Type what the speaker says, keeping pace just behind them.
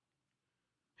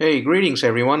Hey, greetings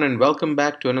everyone, and welcome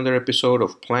back to another episode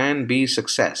of Plan B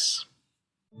Success.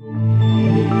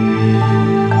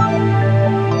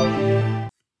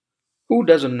 Who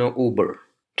doesn't know Uber?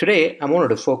 Today, I wanted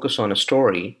to focus on a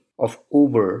story of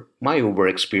my Uber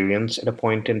experience at a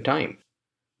point in time.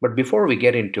 But before we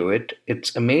get into it,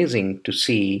 it's amazing to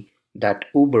see that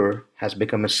Uber has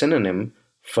become a synonym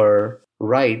for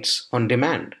rides on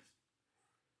demand.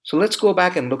 So let's go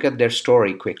back and look at their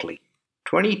story quickly.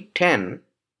 2010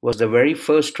 was the very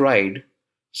first ride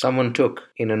someone took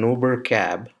in an Uber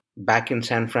cab back in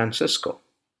San Francisco.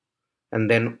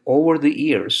 And then over the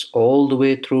years, all the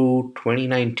way through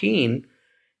 2019,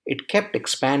 it kept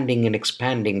expanding and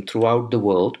expanding throughout the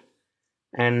world.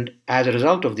 And as a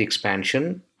result of the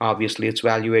expansion, obviously its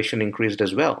valuation increased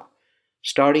as well.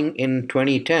 Starting in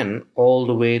 2010 all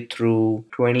the way through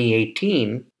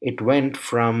 2018, it went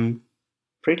from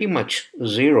pretty much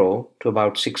zero to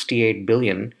about 68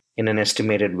 billion in an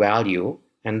estimated value,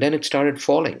 and then it started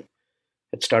falling.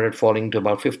 It started falling to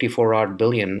about 54 odd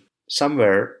billion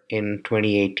somewhere in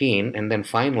 2018, and then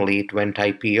finally it went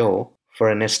IPO for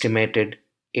an estimated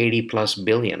 80 plus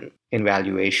billion in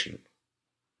valuation.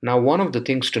 Now, one of the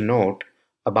things to note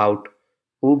about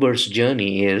Uber's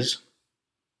journey is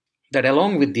that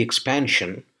along with the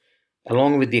expansion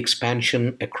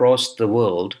across the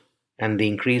world and the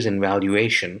increase in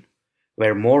valuation,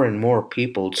 where more and more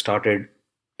people started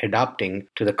adapting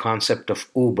to the concept of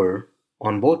Uber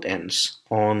on both ends,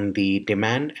 on the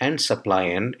demand and supply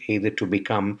end, either to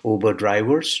become Uber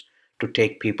drivers, to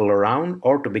take people around,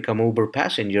 or to become Uber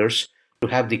passengers, to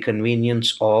have the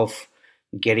convenience of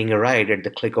getting a ride at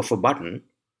the click of a button.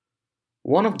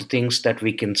 One of the things that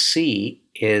we can see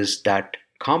is that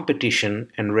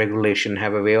competition and regulation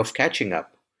have a way of catching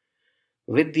up.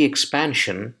 With the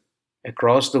expansion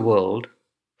across the world,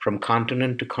 from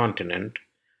continent to continent,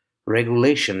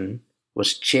 regulation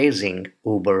was chasing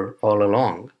Uber all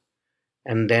along.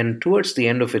 And then towards the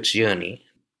end of its journey,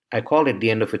 I call it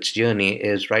the end of its journey,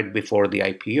 is right before the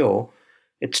IPO,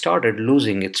 it started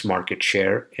losing its market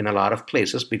share in a lot of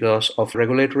places because of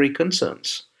regulatory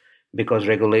concerns, because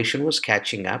regulation was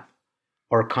catching up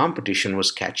or competition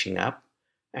was catching up,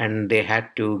 and they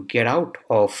had to get out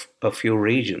of a few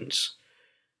regions.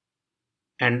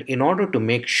 And in order to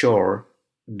make sure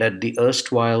that the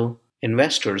erstwhile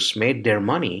investors made their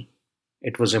money,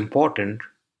 it was important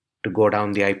to go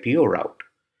down the IPO route.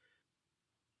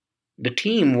 The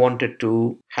team wanted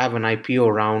to have an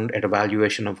IPO round at a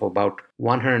valuation of about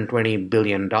 $120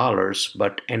 billion,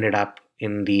 but ended up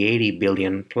in the 80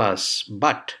 billion plus.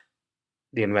 But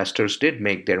the investors did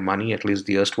make their money, at least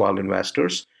the erstwhile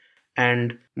investors,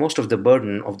 and most of the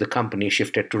burden of the company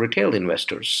shifted to retail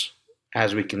investors.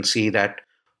 As we can see that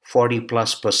 40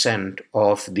 plus percent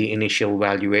of the initial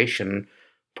valuation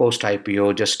post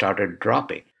IPO just started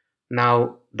dropping.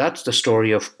 Now, that's the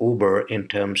story of Uber in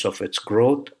terms of its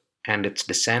growth and its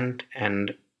descent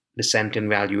in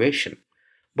valuation.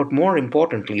 But more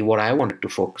importantly, what I wanted to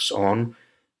focus on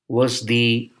was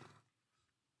the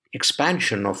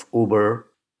expansion of Uber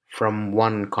from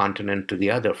one continent to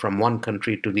the other, from one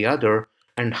country to the other,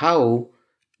 and how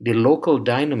the local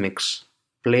dynamics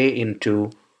play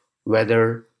into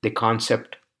whether the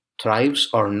concept thrives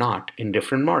or not in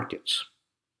different markets.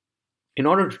 In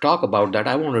order to talk about that,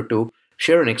 I wanted to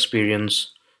share an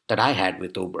experience that I had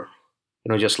with Uber.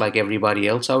 Just like everybody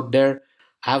else out there,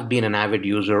 I've been an avid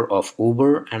user of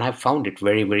Uber and I've found it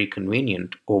very, very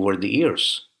convenient over the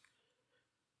years.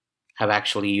 I've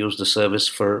actually used the service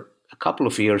for a couple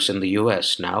of years in the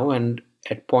US now and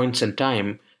at points in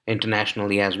time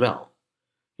internationally as well.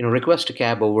 Request a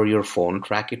cab over your phone,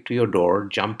 track it to your door,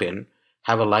 jump in,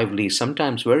 have a lively,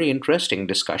 sometimes very interesting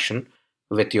discussion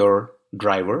with your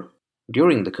driver.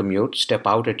 During the commute, step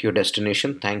out at your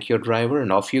destination, thank your driver,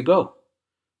 and off you go.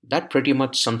 That pretty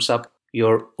much sums up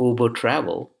your Uber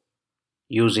travel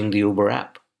using the Uber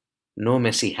app. No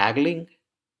messy haggling,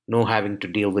 no having to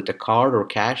deal with a card or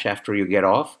cash after you get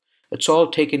off. It's all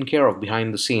taken care of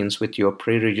behind the scenes with your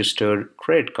pre-registered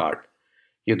credit card.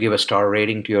 You give a star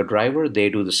rating to your driver, they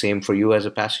do the same for you as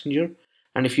a passenger.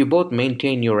 And if you both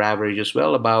maintain your average as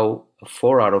well, about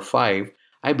 4 out of 5,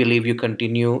 I believe you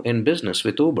continue in business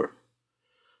with Uber.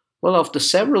 Well, of the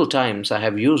several times I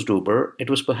have used Uber, it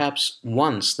was perhaps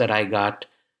once that I got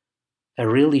a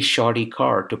really shoddy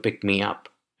car to pick me up,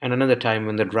 and another time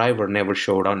when the driver never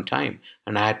showed on time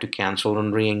and I had to cancel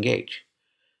and re engage.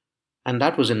 And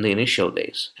that was in the initial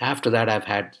days. After that, I've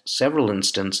had several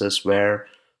instances where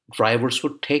drivers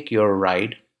would take your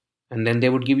ride and then they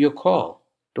would give you a call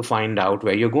to find out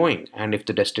where you're going. And if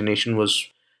the destination was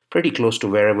pretty close to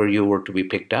wherever you were to be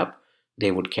picked up,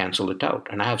 they would cancel it out.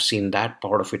 And I have seen that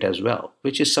part of it as well,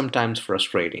 which is sometimes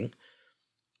frustrating.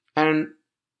 And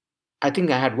I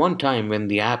think I had one time when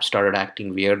the app started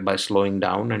acting weird by slowing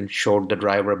down and showed the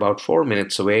driver about 4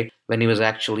 minutes away when he was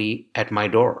actually at my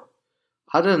door.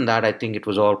 Other than that, I think it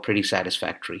was all pretty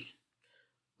satisfactory.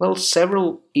 Well,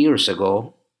 several years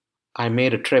ago, I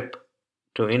made a trip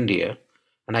to India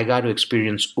and I got to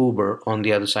experience Uber on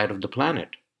the other side of the planet.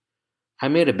 I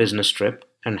made a business trip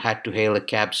and had to hail a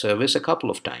cab service a couple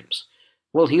of times.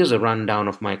 Well, here's a rundown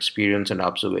of my experience and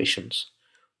observations.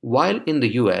 While in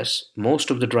the US, most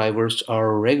of the drivers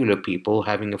are regular people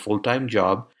having a full time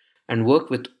job and work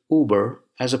with Uber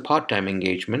as a part time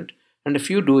engagement, and a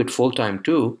few do it full time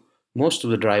too, most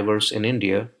of the drivers in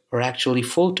India are actually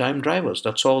full time drivers.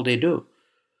 That's all they do.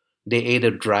 They either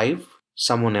drive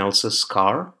someone else's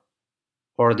car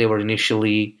or they were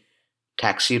initially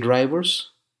taxi drivers,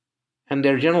 and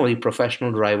they're generally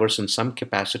professional drivers in some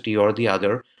capacity or the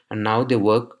other, and now they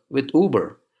work with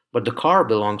Uber. But the car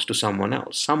belongs to someone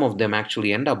else. Some of them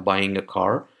actually end up buying a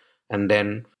car and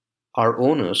then are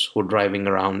owners who are driving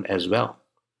around as well.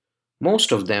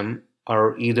 Most of them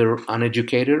are either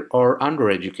uneducated or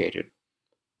undereducated.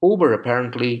 Uber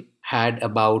apparently had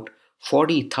about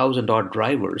 40,000 odd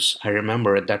drivers, I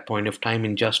remember at that point of time,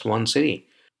 in just one city.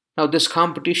 Now, this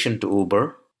competition to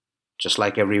Uber, just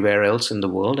like everywhere else in the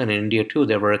world and in India too,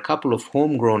 there were a couple of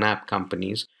homegrown app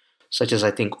companies, such as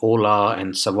I think Ola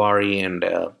and Savari, and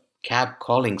a cab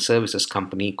calling services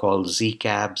company called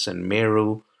Zcabs and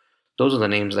Meru. Those are the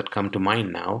names that come to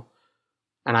mind now.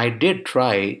 And I did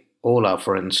try Ola,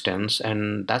 for instance,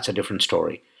 and that's a different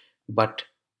story. But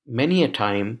many a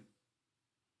time,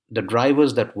 the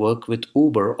drivers that work with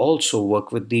Uber also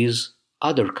work with these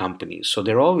other companies. So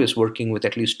they're always working with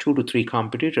at least two to three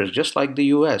competitors, just like the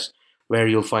US, where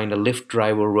you'll find a Lyft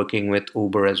driver working with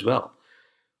Uber as well.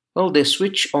 Well, they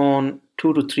switch on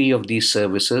two to three of these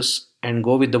services and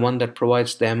go with the one that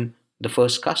provides them the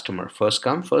first customer. First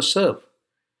come, first serve.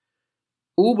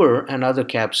 Uber and other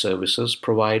cab services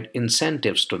provide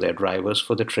incentives to their drivers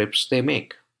for the trips they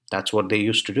make. That's what they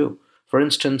used to do. For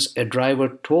instance, a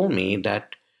driver told me that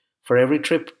for every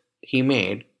trip he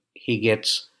made, he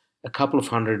gets a couple of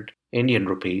hundred Indian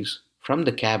rupees from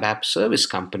the cab app service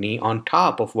company on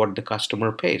top of what the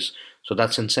customer pays. So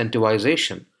that's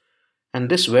incentivization. And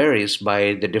this varies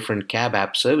by the different cab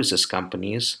app services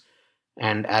companies.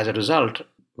 And as a result,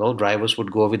 well, drivers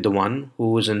would go with the one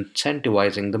who is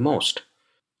incentivizing the most.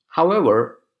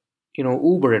 However,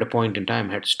 Uber at a point in time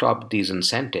had stopped these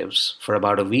incentives for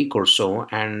about a week or so,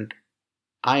 and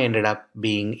I ended up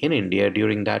being in India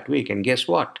during that week. And guess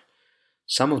what?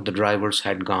 Some of the drivers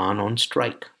had gone on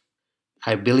strike.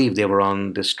 I believe they were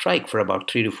on the strike for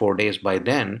about 3 to 4 days by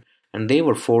then, and they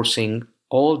were forcing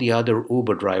all the other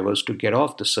Uber drivers to get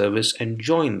off the service and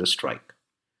join the strike.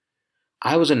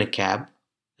 I was in a cab,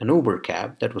 an Uber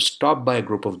cab, that was stopped by a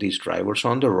group of these drivers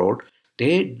on the road.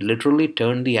 They literally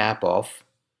turned the app off.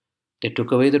 They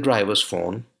took away the driver's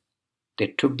phone. They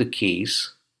took the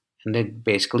keys, and they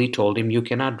basically told him, "You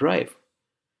cannot drive."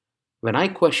 When I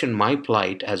questioned my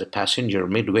plight as a passenger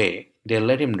midway, they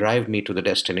let him drive me to the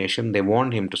destination. They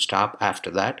warned him to stop after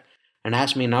that and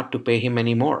asked me not to pay him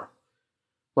any more.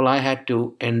 Well, I had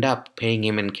to end up paying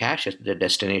him in cash at the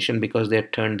destination because they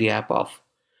had turned the app off.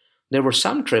 There were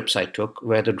some trips I took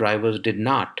where the drivers did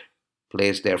not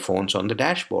place their phones on the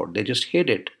dashboard. They just hid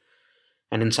it.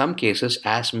 And in some cases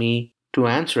asked me to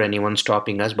answer anyone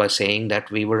stopping us by saying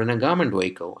that we were in a government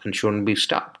vehicle and shouldn't be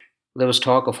stopped. There was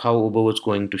talk of how Uber was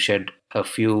going to shed a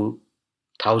few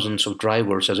thousands of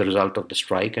drivers as a result of the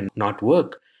strike and not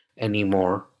work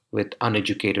anymore with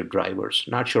uneducated drivers.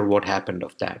 Not sure what happened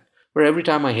of that. Where every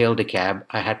time I hailed a cab,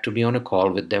 I had to be on a call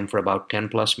with them for about 10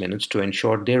 plus minutes to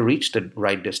ensure they reached the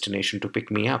right destination to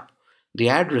pick me up. The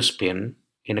address pin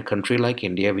in a country like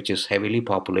India, which is heavily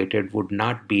populated, would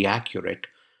not be accurate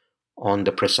on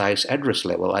the precise address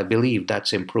level. I believe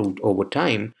that's improved over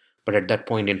time, but at that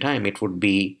point in time, it would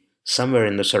be somewhere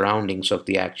in the surroundings of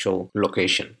the actual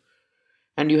location.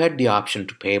 And you had the option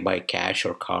to pay by cash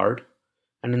or card.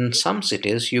 And in some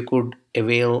cities, you could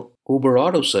avail Uber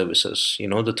auto services,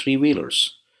 the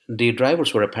three-wheelers. The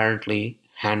drivers were apparently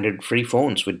handed free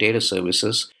phones with data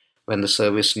services when the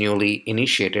service newly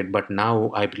initiated, but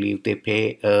now I believe they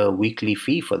pay a weekly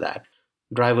fee for that.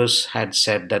 Drivers had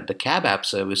said that the cab app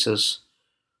services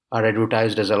are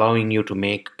advertised as allowing you to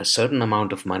make a certain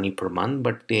amount of money per month,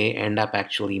 but they end up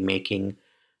actually making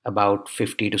about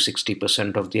 50 to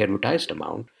 60% of the advertised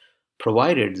amount,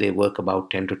 provided they work about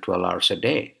 10 to 12 hours a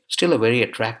day. Still a very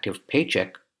attractive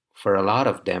paycheck for a lot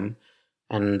of them,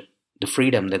 and the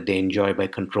freedom that they enjoy by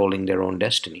controlling their own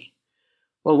destiny.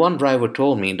 Well, one driver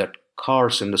told me that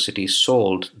cars in the city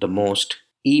sold the most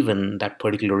even that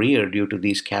particular year due to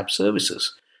these cab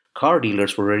services. Car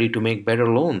dealers were ready to make better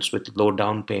loans with low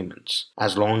down payments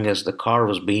as long as the car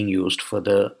was being used for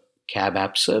the cab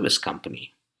app service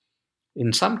company.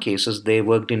 In some cases, they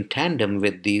worked in tandem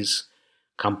with these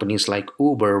companies like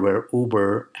Uber, where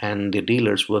Uber and the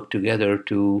dealers worked together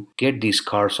to get these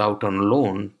cars out on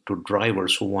loan to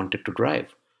drivers who wanted to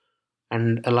drive.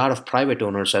 And a lot of private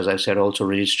owners, as I said, also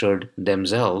registered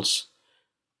themselves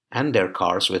and their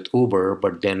cars with Uber,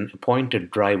 but then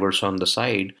appointed drivers on the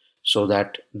side so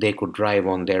that they could drive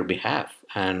on their behalf.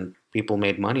 And people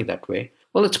made money that way.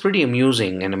 Well, it's pretty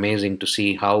amusing and amazing to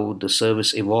see how the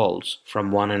service evolves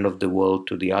from one end of the world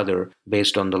to the other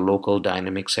based on the local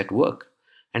dynamics at work.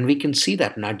 And we can see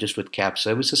that not just with cab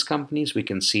services companies, we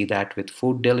can see that with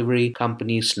food delivery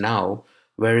companies now,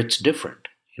 where it's different.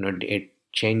 It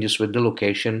changes with the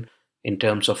location in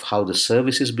terms of how the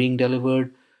service is being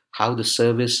delivered, how the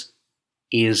service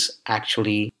is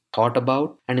actually thought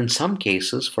about. And in some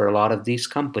cases, for a lot of these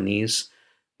companies,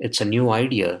 it's a new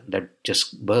idea that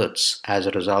just births as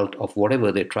a result of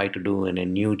whatever they try to do in a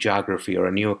new geography or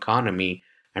a new economy,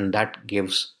 and that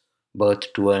gives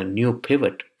birth to a new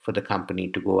pivot for the company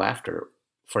to go after.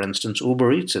 For instance,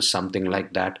 Uber Eats is something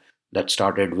like that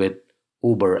started with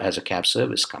Uber as a cab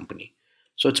service company.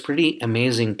 So it's pretty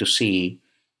amazing to see.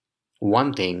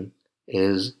 One thing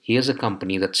is, here's a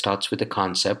company that starts with a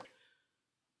concept.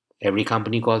 Every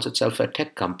company calls itself a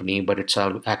tech company, but it's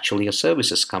actually a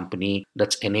services company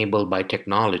that's enabled by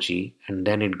technology, and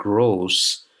then it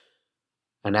grows.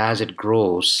 And as it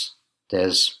grows,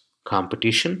 there's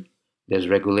competition, there's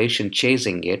regulation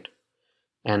chasing it,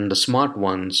 and the smart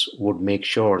ones would make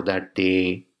sure that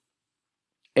they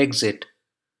exit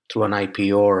through an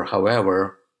IPO or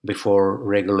however before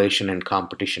regulation and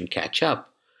competition catch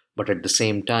up. But at the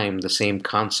same time, the same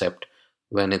concept,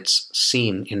 when it's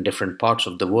seen in different parts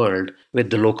of the world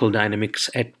with the local dynamics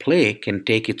at play, can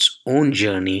take its own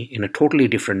journey in a totally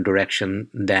different direction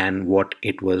than what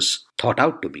it was thought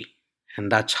out to be.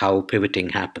 And that's how pivoting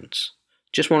happens.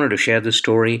 Just wanted to share this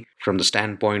story from the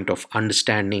standpoint of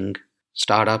understanding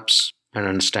startups and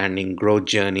understanding growth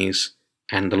journeys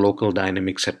and the local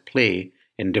dynamics at play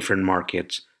in different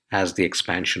markets as the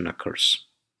expansion occurs.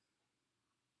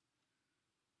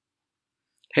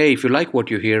 Hey, if you like what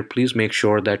you hear, please make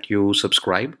sure that you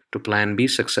subscribe to Plan B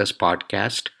Success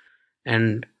Podcast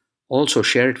and also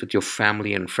share it with your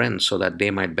family and friends so that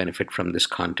they might benefit from this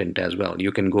content as well.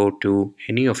 You can go to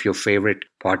any of your favorite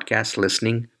podcast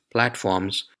listening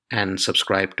platforms and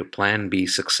subscribe to Plan B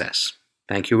Success.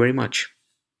 Thank you very much.